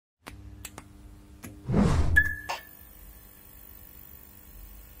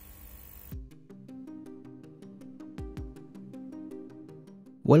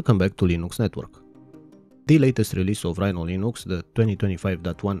Welcome back to Linux Network. The latest release of Rhino Linux, the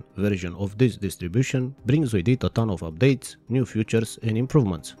 2025.1 version of this distribution, brings with it a ton of updates, new features and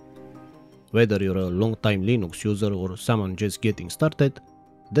improvements. Whether you're a long-time Linux user or someone just getting started,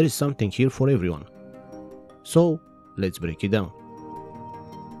 there is something here for everyone. So, let's break it down.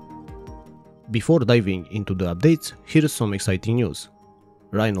 Before diving into the updates, here's some exciting news.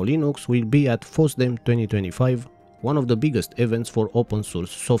 Rhino Linux will be at FOSDEM 2025, one of the biggest events for open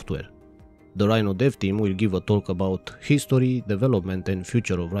source software. The Rhino dev team will give a talk about history, development and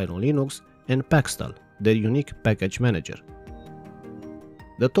future of Rhino Linux and Pacstall, their unique package manager.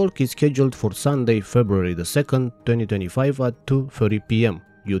 The talk is scheduled for Sunday, February 2nd, 2025 at 2:30 p.m.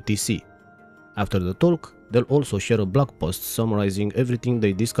 UTC. After the talk, they'll also share a blog post summarizing everything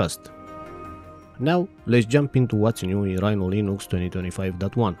they discussed. Now, let's jump into what's new in Rhino Linux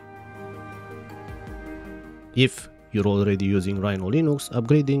 2025.1. If you're already using Rhino Linux,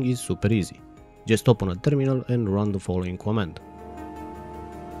 upgrading is super easy. Just open a terminal and run the following command.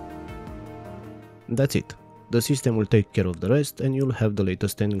 That's it. The system will take care of the rest and you'll have the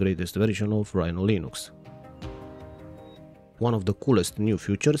latest and greatest version of Rhino Linux. One of the coolest new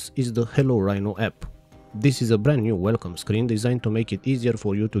features is the Hello Rhino app. This is a brand new welcome screen designed to make it easier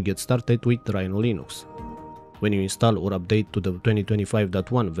for you to get started with Rhino Linux. When you install or update to the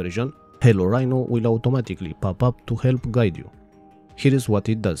 2025.1 version, Hello Rhino will automatically pop up to help guide you. Here is what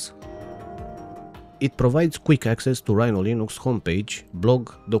it does. It provides quick access to Rhino Linux homepage,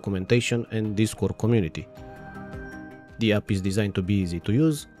 blog, documentation and Discord community. The app is designed to be easy to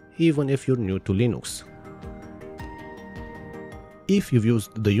use, even if you're new to Linux. If you've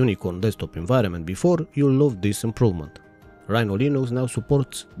used the Unicorn desktop environment before, you'll love this improvement. Rhino Linux now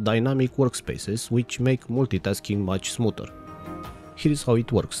supports dynamic workspaces, which make multitasking much smoother. Here's how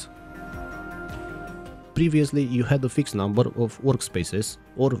it works. Previously, you had a fixed number of workspaces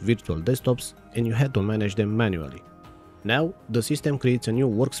or virtual desktops and you had to manage them manually. Now, the system creates a new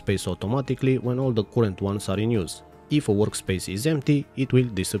workspace automatically when all the current ones are in use. If a workspace is empty, it will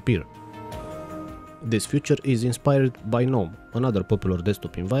disappear. This feature is inspired by GNOME, another popular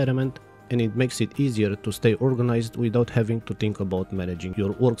desktop environment, and it makes it easier to stay organized without having to think about managing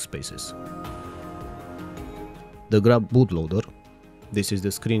your workspaces. The Grab bootloader, this is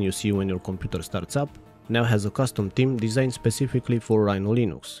the screen you see when your computer starts up, now has a custom theme designed specifically for Rhino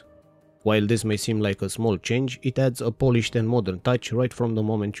Linux. While this may seem like a small change, it adds a polished and modern touch right from the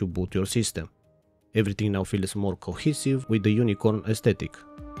moment you boot your system. Everything now feels more cohesive with the Unicorn aesthetic.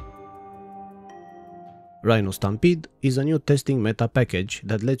 Rhino Stampede is a new testing meta package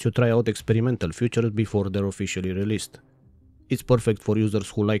that lets you try out experimental features before they're officially released. It's perfect for users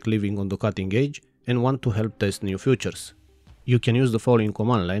who like living on the cutting edge and want to help test new features. You can use the following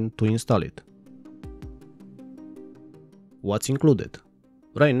command line to install it. What's included?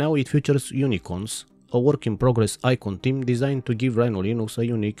 Right now it features Unicorns, a work-in-progress icon theme designed to give Rhino Linux a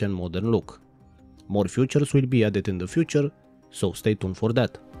unique and modern look. More features will be added in the future, so stay tuned for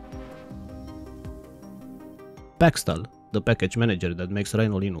that. Pacstall, the package manager that makes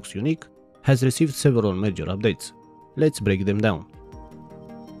Rhino Linux unique, has received several major updates. Let's break them down.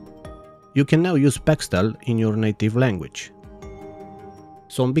 You can now use Pacstall in your native language.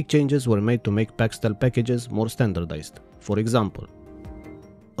 Some big changes were made to make Pacstall packages more standardized. For example,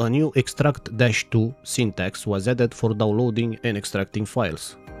 a new extract-2 syntax was added for downloading and extracting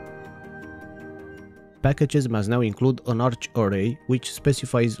files. Packages must now include an arch array which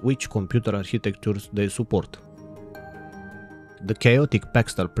specifies which computer architectures they support. The chaotic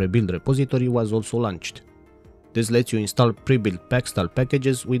Pacstall pre-built repository was also launched. This lets you install pre-built Pacstall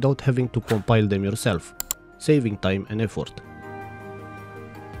packages without having to compile them yourself, saving time and effort.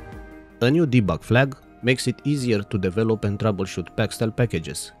 A new debug flag makes it easier to develop and troubleshoot Pacstall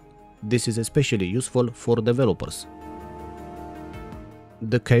packages. This is especially useful for developers.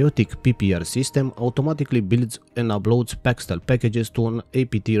 The chaotic PPR system automatically builds and uploads Pacstall packages to an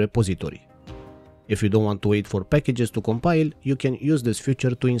apt repository. If you don't want to wait for packages to compile, you can use this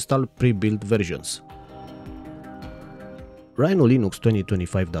feature to install pre-built versions. Rhino Linux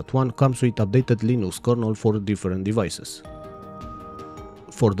 2025.1 comes with updated Linux kernel for different devices.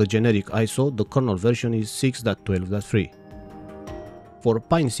 For the generic ISO, the kernel version is 6.12.3. For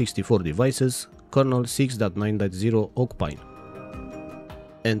Pine64 devices, kernel 6.9.0 Oakpine.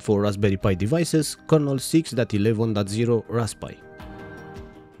 And for Raspberry Pi devices, kernel 6.11.0 Raspi.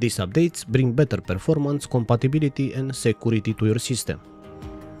 These updates bring better performance, compatibility and security to your system.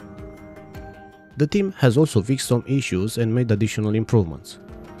 The team has also fixed some issues and made additional improvements.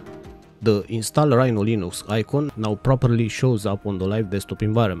 The Install Rhino Linux icon now properly shows up on the live desktop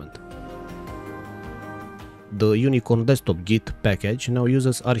environment. The Unicorn desktop Git package now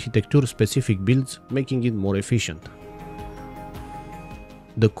uses architecture-specific builds, making it more efficient.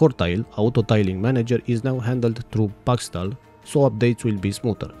 The core tile auto-tiling manager is now handled through Pacstall, so updates will be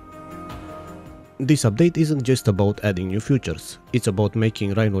smoother. This update isn't just about adding new features, it's about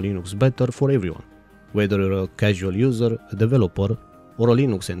making Rhino Linux better for everyone. Whether you're a casual user, a developer, or a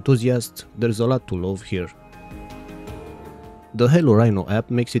Linux enthusiast, there's a lot to love here. The Hello Rhino app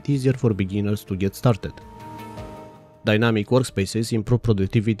makes it easier for beginners to get started. Dynamic workspaces improve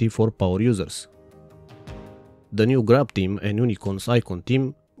productivity for power users. The new Grab theme and Unicorn's icon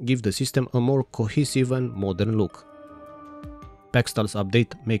theme give the system a more cohesive and modern look. Pacstall's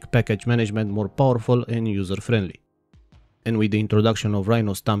update make package management more powerful and user-friendly. And with the introduction of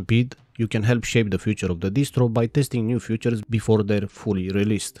Rhino Stampede, you can help shape the future of the distro by testing new features before they're fully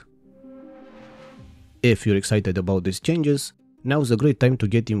released. If you're excited about these changes, now's a great time to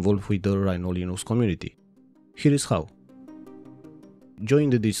get involved with the Rhino Linux community. Here is how.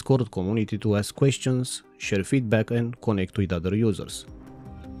 Join the Discord community to ask questions, share feedback and connect with other users.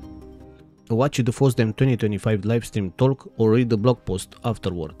 Watch the FOSDEM 2025 livestream talk or read the blog post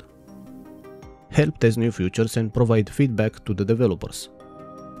afterward. Help test new features and provide feedback to the developers.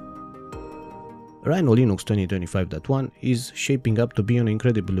 Rhino Linux 2025.1 is shaping up to be an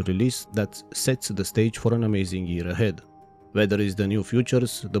incredible release that sets the stage for an amazing year ahead. Whether it's the new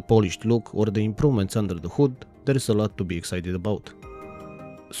features, the polished look or the improvements under the hood, there's a lot to be excited about.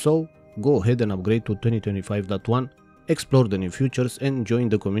 So, go ahead and upgrade to 2025.1, explore the new features and join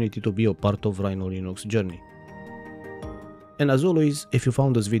the community to be a part of Rhino Linux journey. And as always, if you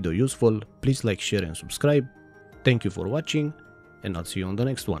found this video useful, please like, share and subscribe. Thank you for watching and I'll see you on the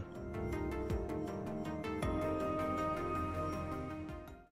next one.